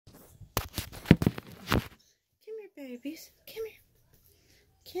babies. Come here.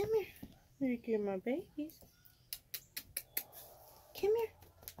 Come here. Look at my babies. Come here.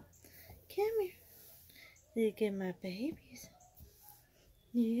 Come here. Look at my babies.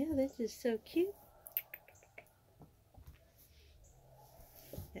 Yeah, that's just so cute.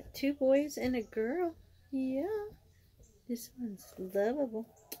 Got 2 boys and a girl. Yeah. This one's lovable.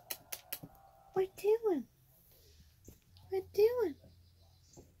 What doing? What doing?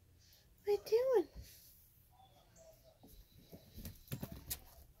 What doing?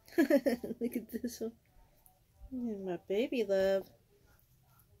 Look at this one. My baby love.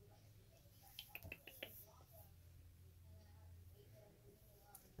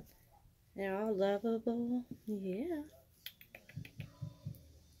 They're all lovable. Yeah.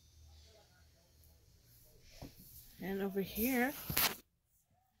 And over here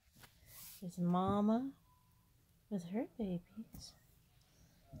is Mama with her babies.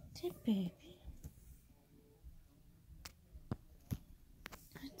 Hey, baby.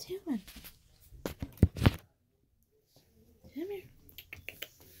 What doing? Come here.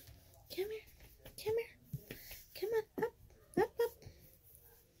 Come here. Come here. Come on. Up. Up, up.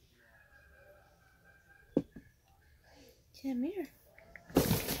 Come here.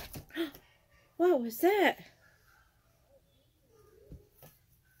 What was that?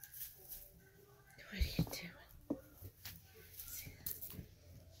 What are you doing?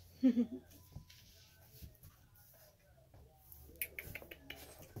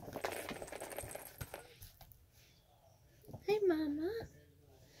 Hey, Mama.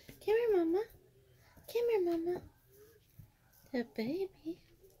 Come here, Mama. Come here, Mama. The baby.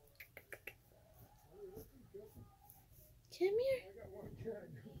 Come here.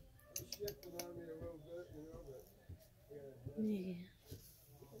 Yeah.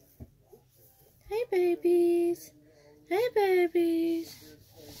 Hey, babies. Hey, babies.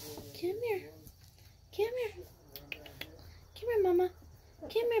 Come here. Come here. Come here, Mama.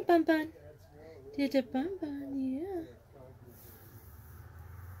 Come here, Bun Bun. Did a Bun Bun, yeah.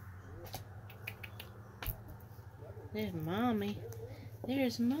 There's Mommy.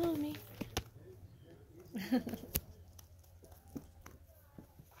 There's Mommy.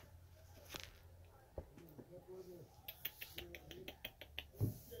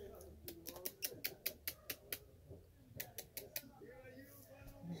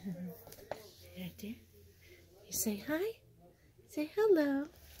 Right there. You say hi. Say hello.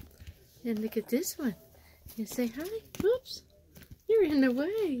 And look at this one. You say hi. Oops. You're in the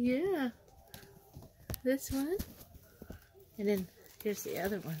way. Yeah. This one. And then here's the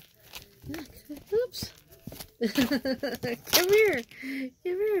other one. Look. Oops. Come here. Come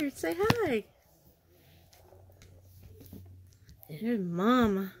here. Say hi. Here's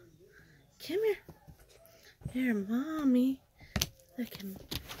Mama. Come here. Here, Mommy. Look at me.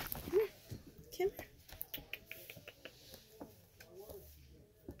 Come here. Come here.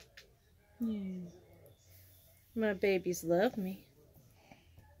 Yeah. My babies love me.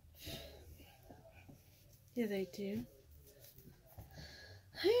 Yeah, they do.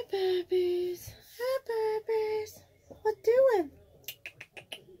 Hey, babies. Hey, babies. What doing?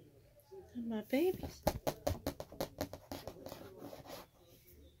 My babies.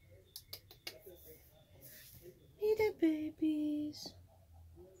 Hey, the babies.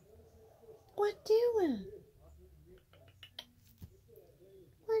 What doing?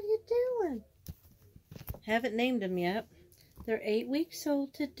 What are you doing? Haven't named them yet. They're 8 weeks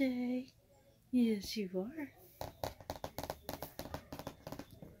old today. Yes, you are.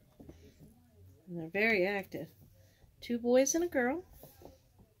 And they're very active. 2 boys and a girl.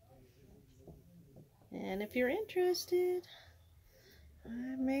 And if you're interested,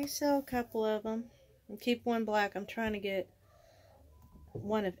 I may sell a couple of them. And keep one black. I'm trying to get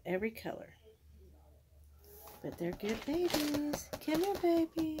one of every color. But they're good babies. Come here,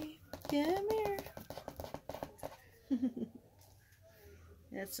 baby. Come here.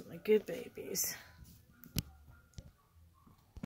 That's my good babies.